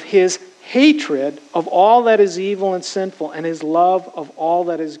of His hatred of all that is evil and sinful and His love of all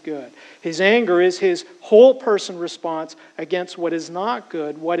that is good. His anger is His whole person response against what is not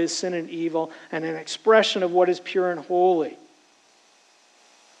good, what is sin and evil, and an expression of what is pure and holy.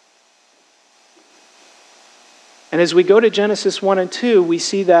 And as we go to Genesis 1 and 2, we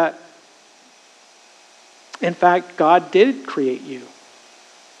see that, in fact, God did create you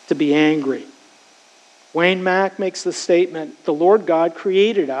to be angry. Wayne Mack makes the statement, the Lord God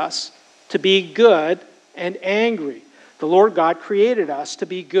created us to be good and angry. The Lord God created us to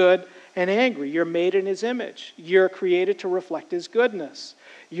be good and angry. You're made in His image. You're created to reflect His goodness.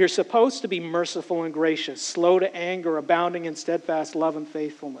 You're supposed to be merciful and gracious, slow to anger, abounding in steadfast love and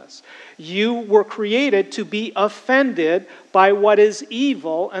faithfulness. You were created to be offended by what is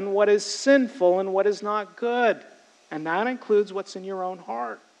evil and what is sinful and what is not good. And that includes what's in your own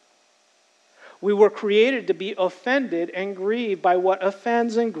heart. We were created to be offended and grieved by what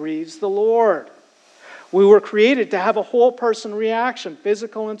offends and grieves the Lord. We were created to have a whole person reaction,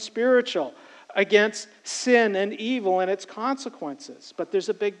 physical and spiritual, against sin and evil and its consequences. But there's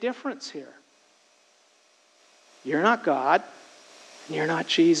a big difference here. You're not God, and you're not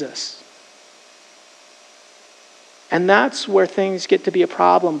Jesus. And that's where things get to be a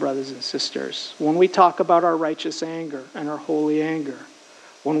problem, brothers and sisters, when we talk about our righteous anger and our holy anger.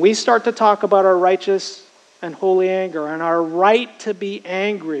 When we start to talk about our righteous and holy anger and our right to be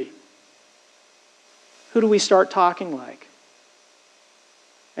angry, who do we start talking like?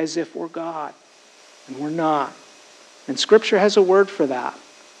 As if we're God, and we're not. And Scripture has a word for that.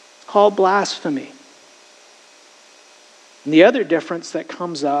 It's called blasphemy. And the other difference that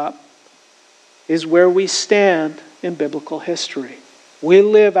comes up is where we stand in biblical history. We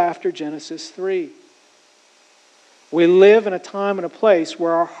live after Genesis 3. We live in a time and a place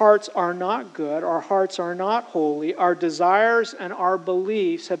where our hearts are not good, our hearts are not holy, our desires and our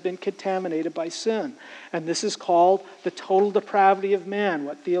beliefs have been contaminated by sin. And this is called the total depravity of man,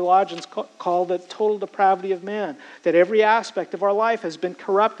 what theologians call the total depravity of man, that every aspect of our life has been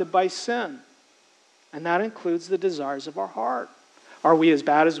corrupted by sin. And that includes the desires of our heart. Are we as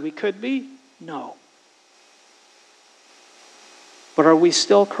bad as we could be? No. But are we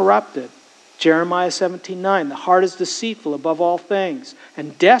still corrupted? Jeremiah 17:9, the heart is deceitful above all things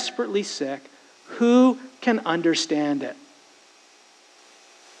and desperately sick. Who can understand it?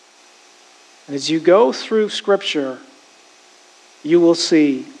 And as you go through Scripture, you will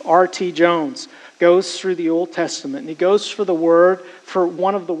see R.T. Jones goes through the Old Testament and he goes for the word, for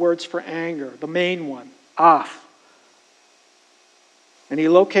one of the words for anger, the main one, af. And he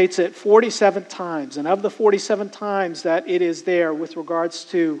locates it 47 times. And of the 47 times that it is there with regards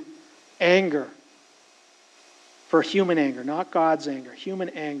to anger, for human anger, not God's anger, human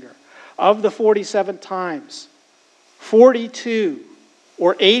anger. Of the 47 times, 42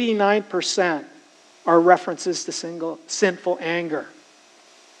 or 89% are references to sinful anger.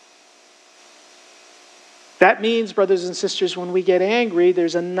 That means, brothers and sisters, when we get angry,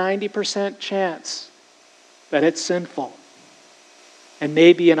 there's a 90% chance that it's sinful. And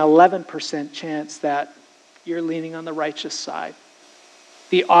maybe an 11% chance that you're leaning on the righteous side.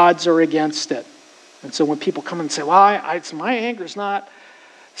 The odds are against it. And so when people come and say, well, my anger is not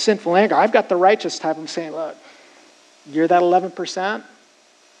sinful anger. I've got the righteous type. I'm saying, look, you're that 11%?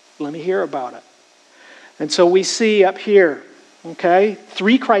 Let me hear about it. And so we see up here, okay,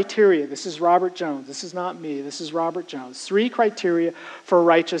 3 criteria. This is Robert Jones. This is not me. This is Robert Jones. 3 criteria for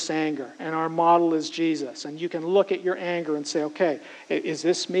righteous anger. And our model is Jesus. And you can look at your anger and say, okay, is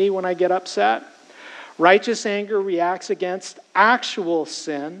this me when I get upset? Righteous anger reacts against actual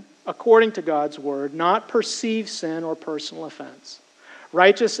sin, according to God's word, not perceived sin or personal offense.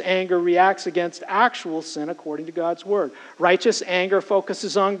 Righteous anger reacts against actual sin, according to God's word. Righteous anger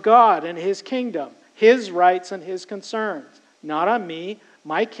focuses on God and His kingdom, His rights and His concerns, not on me,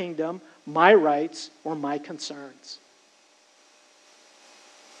 my kingdom, my rights, or my concerns.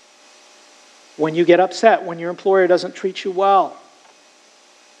 When you get upset, when your employer doesn't treat you well,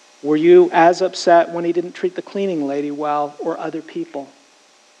 were you as upset when he didn't treat the cleaning lady well or other people?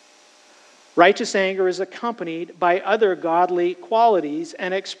 Righteous anger is accompanied by other godly qualities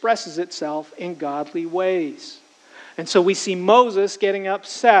and expresses itself in godly ways. And so we see Moses getting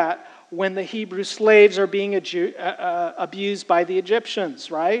upset when the Hebrew slaves are being abused by the Egyptians,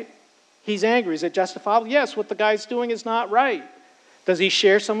 right? He's angry. Is it justifiable? Yes, what the guy's doing is not right. Does he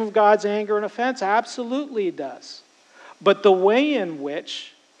share some of God's anger and offense? Absolutely he does. But the way in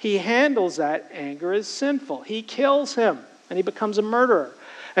which he handles that anger is sinful. He kills him and he becomes a murderer.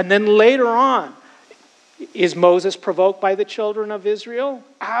 And then later on, is Moses provoked by the children of Israel?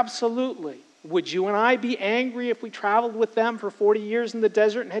 Absolutely. Would you and I be angry if we traveled with them for 40 years in the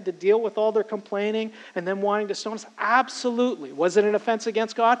desert and had to deal with all their complaining and them wanting to stone us? Absolutely. Was it an offense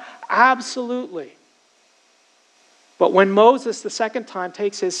against God? Absolutely. But when Moses the second time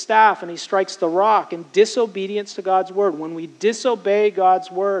takes his staff and he strikes the rock in disobedience to God's word, when we disobey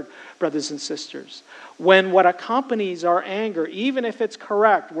God's word, brothers and sisters, when what accompanies our anger, even if it's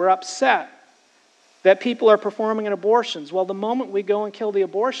correct, we're upset that people are performing abortions. Well, the moment we go and kill the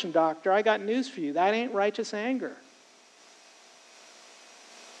abortion doctor, I got news for you. That ain't righteous anger.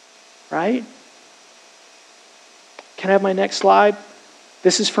 Right? Can I have my next slide?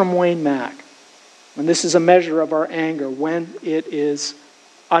 This is from Wayne Mack. And this is a measure of our anger when it is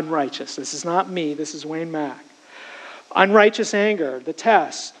unrighteous. This is not me. This is Wayne Mack. Unrighteous anger, the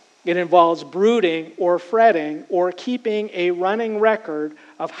test. It involves brooding or fretting or keeping a running record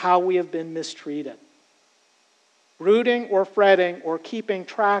of how we have been mistreated. Brooding or fretting or keeping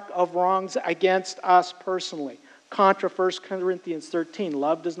track of wrongs against us personally. Contra 1 Corinthians 13.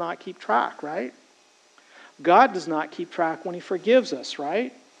 Love does not keep track, right? God does not keep track when he forgives us,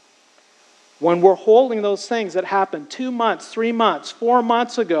 right? When we're holding those things that happened 2 months, 3 months, 4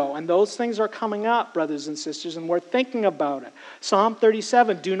 months ago, and those things are coming up, brothers and sisters, and we're thinking about it. Psalm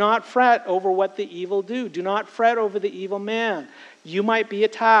 37, do not fret over what the evil do. Do not fret over the evil man. You might be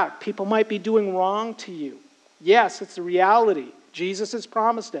attacked. People might be doing wrong to you. Yes, it's a reality. Jesus has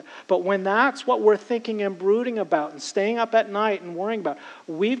promised it. But when that's what we're thinking and brooding about and staying up at night and worrying about,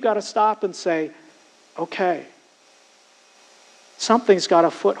 we've got to stop and say, okay, something's got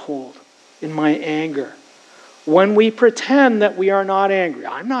a foothold in my anger. When we pretend that we are not angry,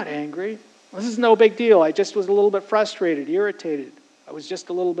 I'm not angry. This is no big deal. I just was a little bit frustrated, irritated. I was just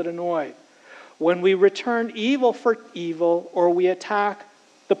a little bit annoyed. When we return evil for evil or we attack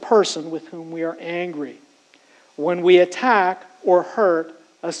the person with whom we are angry. When we attack or hurt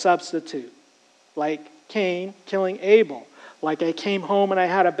a substitute, like Cain killing Abel. Like I came home and I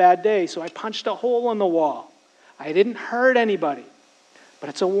had a bad day, so I punched a hole in the wall. I didn't hurt anybody. But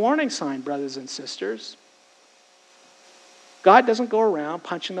it's a warning sign, brothers and sisters. God doesn't go around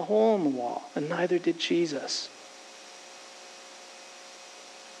punching the hole in the wall, and neither did Jesus.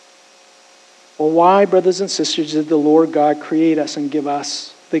 Well, why, brothers and sisters, did the Lord God create us and give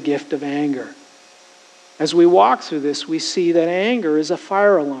us the gift of anger? As we walk through this, we see that anger is a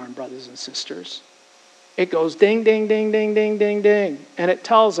fire alarm, brothers and sisters. It goes ding, ding, ding, ding, ding, ding, ding. And it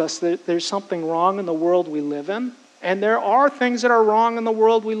tells us that there's something wrong in the world we live in. And there are things that are wrong in the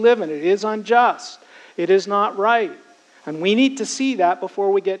world we live in. It is unjust. It is not right. And we need to see that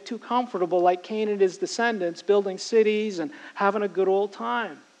before we get too comfortable like Cain and his descendants, building cities and having a good old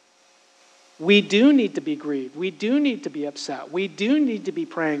time. We do need to be grieved. We do need to be upset. We do need to be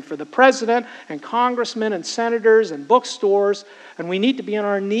praying for the president and congressmen and senators and bookstores. And we need to be on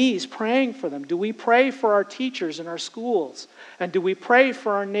our knees praying for them. Do we pray for our teachers in our schools? And do we pray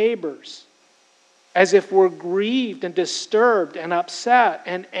for our neighbors? As if we're grieved and disturbed and upset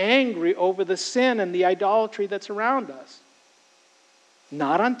and angry over the sin and the idolatry that's around us.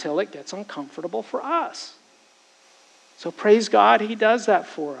 Not until it gets uncomfortable for us. So praise God, he does that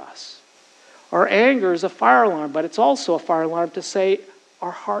for us. Our anger is a fire alarm, but it's also a fire alarm to say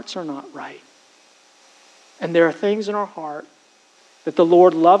our hearts are not right. And there are things in our heart that the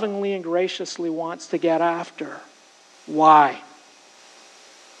Lord lovingly and graciously wants to get after. Why?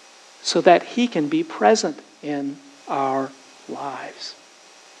 So that he can be present in our lives.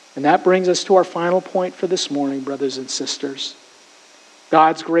 And that brings us to our final point for this morning, brothers and sisters.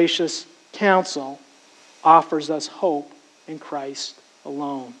 God's gracious counsel offers us hope in Christ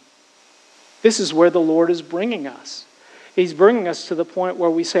alone. This is where the Lord is bringing us. He's bringing us to the point where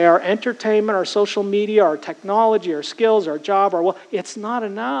we say our entertainment, our social media, our technology, our skills, our job, our it's not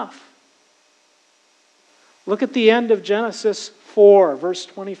enough. Look at the end of Genesis 4, verse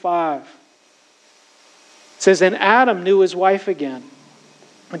 25. It says, and Adam knew his wife again,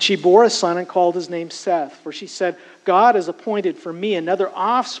 and she bore a son and called his name Seth. For she said, God has appointed for me another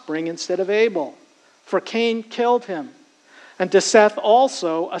offspring instead of Abel, for Cain killed him. And to Seth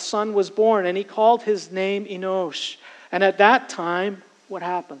also a son was born, and he called his name Enosh. And at that time, what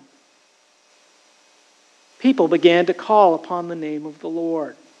happened? people began to call upon the name of the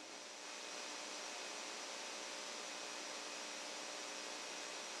Lord.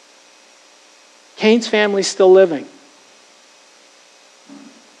 Cain's family's still living.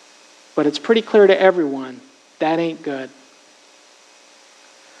 But it's pretty clear to everyone that ain't good.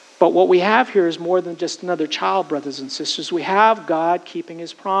 But what we have here is more than just another child, brothers and sisters. We have God keeping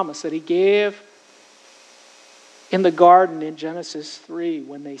his promise that he gave in the garden in Genesis 3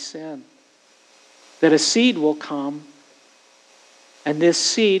 when they sinned. That a seed will come, and this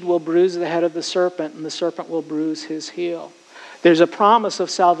seed will bruise the head of the serpent, and the serpent will bruise his heel. There's a promise of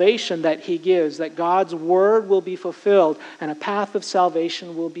salvation that he gives, that God's word will be fulfilled and a path of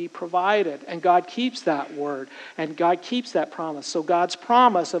salvation will be provided. And God keeps that word and God keeps that promise. So God's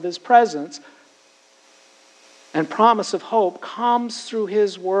promise of his presence and promise of hope comes through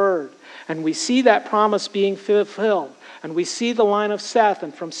his word. And we see that promise being fulfilled. And we see the line of Seth,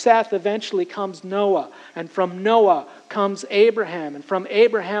 and from Seth eventually comes Noah. And from Noah comes Abraham. And from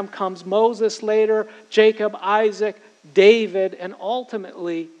Abraham comes Moses later, Jacob, Isaac, David, and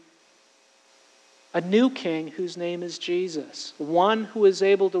ultimately a new king whose name is Jesus. One who is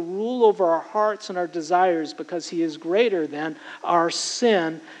able to rule over our hearts and our desires because he is greater than our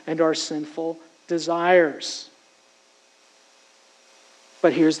sin and our sinful desires.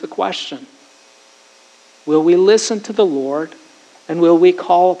 But here's the question. Will we listen to the Lord and will we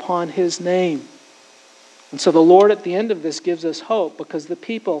call upon his name? And so the Lord at the end of this gives us hope because the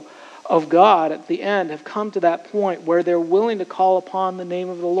people of God at the end have come to that point where they're willing to call upon the name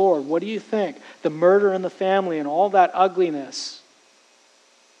of the Lord. What do you think? The murder in the family and all that ugliness.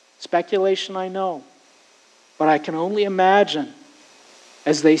 Speculation, I know. But I can only imagine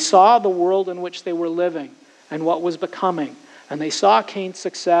as they saw the world in which they were living and what was becoming, and they saw Cain's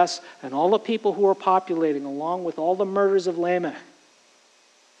success and all the people who were populating along with all the murders of Lamech.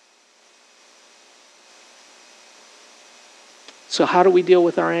 So how do we deal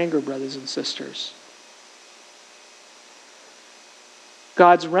with our anger, brothers and sisters?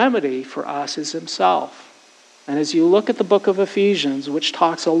 God's remedy for us is himself. And as you look at the book of Ephesians, which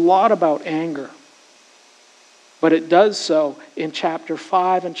talks a lot about anger, but it does so in chapter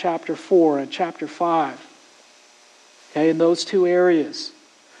 5 and chapter 4 and chapter 5. Okay, in those two areas.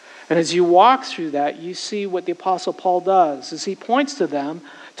 And as you walk through that, you see what the Apostle Paul does, is he points to them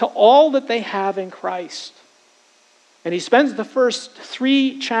to all that they have in Christ. And he spends the first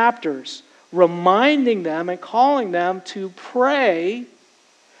 3 chapters reminding them and calling them to pray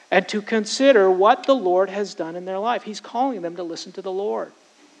and to consider what the Lord has done in their life. He's calling them to listen to the Lord.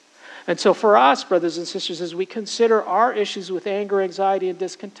 And so for us, brothers and sisters, as we consider our issues with anger, anxiety, and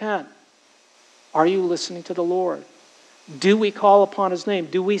discontent, are you listening to the Lord? Do we call upon his name?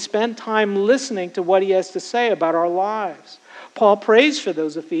 Do we spend time listening to what he has to say about our lives? Paul prays for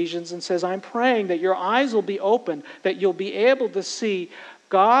those Ephesians and says, I'm praying that your eyes will be open, that you'll be able to see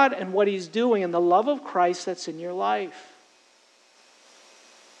God and what he's doing and the love of Christ that's in your life.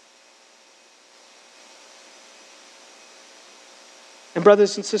 And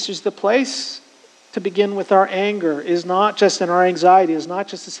brothers and sisters, the place to begin with our anger is not just in our anxiety, is not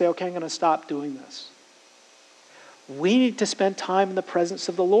just to say, okay, I'm going to stop doing this. We need to spend time in the presence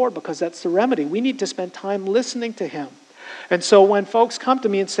of the Lord because that's the remedy. We need to spend time listening to him. And so when folks come to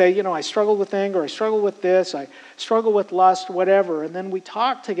me and say, I struggle with anger, I struggle with this, I struggle with lust, whatever, and then we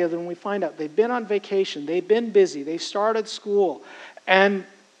talk together and we find out they've been on vacation, they've been busy, they've started school, and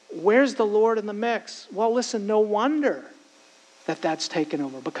where's the Lord in the mix? Well, listen, no wonder that that's taken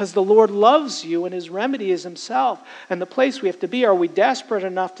over because the Lord loves you and his remedy is himself. And the place we have to be, are we desperate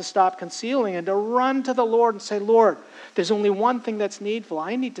enough to stop concealing and to run to the Lord and say, Lord, there's only one thing that's needful.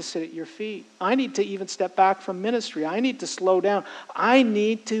 I need to sit at your feet. I need to even step back from ministry. I need to slow down. I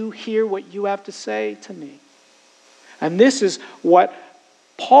need to hear what you have to say to me. And this is what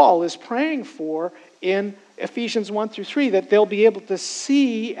Paul is praying for in Ephesians 1-3, that they'll be able to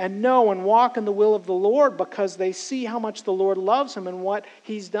see and know and walk in the will of the Lord because they see how much the Lord loves them and what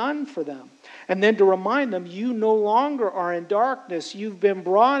he's done for them. And then to remind them, you no longer are in darkness. You've been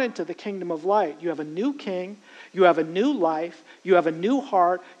brought into the kingdom of light. You have a new king. You have a new life. You have a new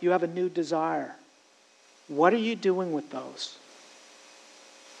heart. You have a new desire. What are you doing with those?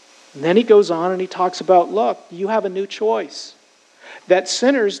 And then he goes on and he talks about, look, you have a new choice that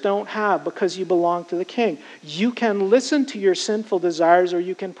sinners don't have because you belong to the King. You can listen to your sinful desires or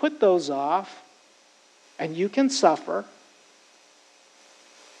you can put those off and you can suffer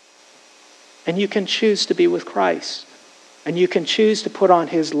and you can choose to be with Christ. And you can choose to put on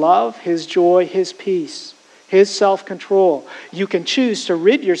his love, his joy, his peace, his self-control. You can choose to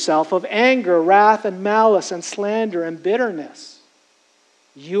rid yourself of anger, wrath, and malice, and slander, and bitterness.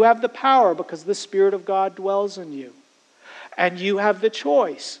 You have the power because the Spirit of God dwells in you. And you have the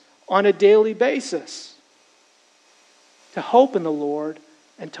choice on a daily basis to hope in the Lord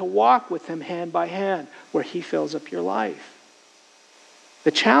and to walk with Him hand by hand where He fills up your life.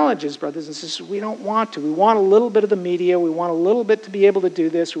 The challenge is, brothers and sisters, we don't want to. We want a little bit of the media. We want a little bit to be able to do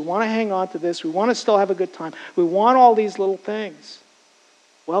this. We want to hang on to this. We want to still have a good time. We want all these little things.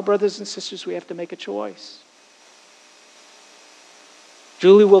 Well, brothers and sisters, we have to make a choice.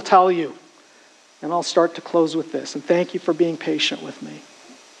 Julie will tell you, and I'll start to close with this, and thank you for being patient with me.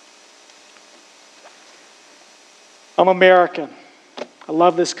 I'm American. I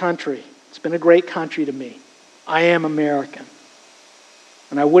love this country. It's been a great country to me. I am American.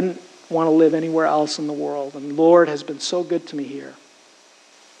 And I wouldn't want to live anywhere else in the world. And the Lord has been so good to me here.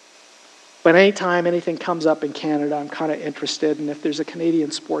 But anytime anything comes up in Canada, I'm kind of interested. And if there's a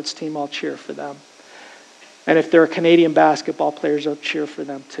Canadian sports team, I'll cheer for them. And if there are Canadian basketball players, I'll cheer for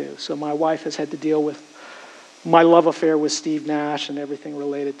them too. So my wife has had to deal with my love affair with Steve Nash and everything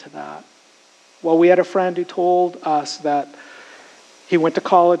related to that. Well, we had a friend who told us that he went to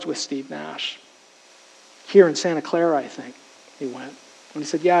college with Steve Nash. Here in Santa Clara, I think, he went. And he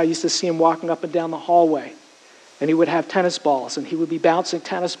said, yeah, I used to see him walking up and down the hallway. And he would have tennis balls, and he would be bouncing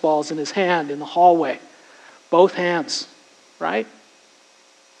tennis balls in his hand in the hallway. Both hands, right?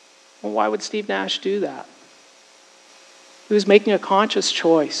 Well, why would Steve Nash do that? He was making a conscious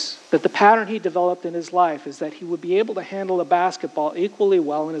choice that the pattern he developed in his life is that he would be able to handle a basketball equally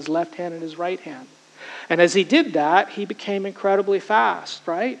well in his left hand and his right hand. And as he did that, he became incredibly fast,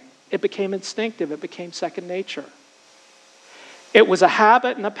 right? It became instinctive. It became second nature. It was a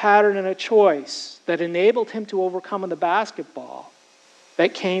habit and a pattern and a choice that enabled him to overcome in the basketball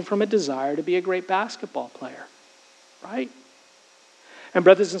that came from a desire to be a great basketball player, right? And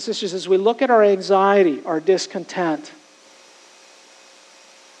brothers and sisters, as we look at our anxiety, our discontent,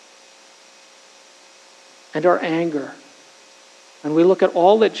 and our anger, and we look at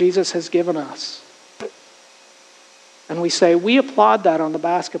all that Jesus has given us, and we say, we applaud that on the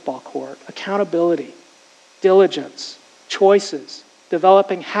basketball court. Accountability, diligence, choices,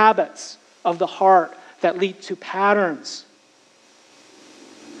 developing habits of the heart that lead to patterns.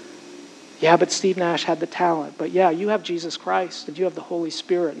 Yeah, but Steve Nash had the talent. But yeah, you have Jesus Christ and you have the Holy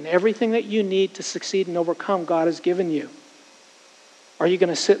Spirit, and everything that you need to succeed and overcome, God has given you. Are you going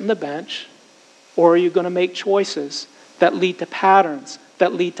to sit in the bench, or are you going to make choices that lead to patterns,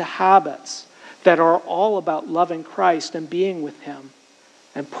 that lead to habits, that are all about loving Christ and being with Him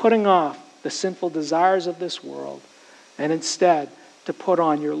and putting off the sinful desires of this world, and instead to put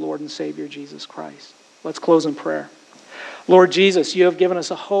on your Lord and Savior Jesus Christ? Let's close in prayer. Lord Jesus, you have given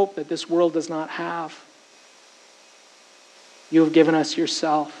us a hope that this world does not have. You have given us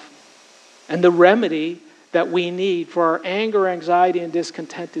yourself. And the remedy that we need for our anger, anxiety, and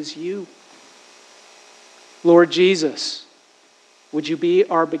discontent is you. Lord Jesus, would you be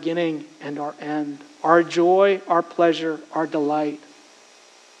our beginning and our end, our joy, our pleasure, our delight,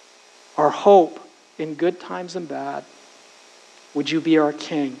 our hope in good times and bad. Would you be our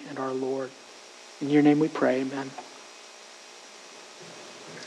King and our Lord? In your name we pray, amen.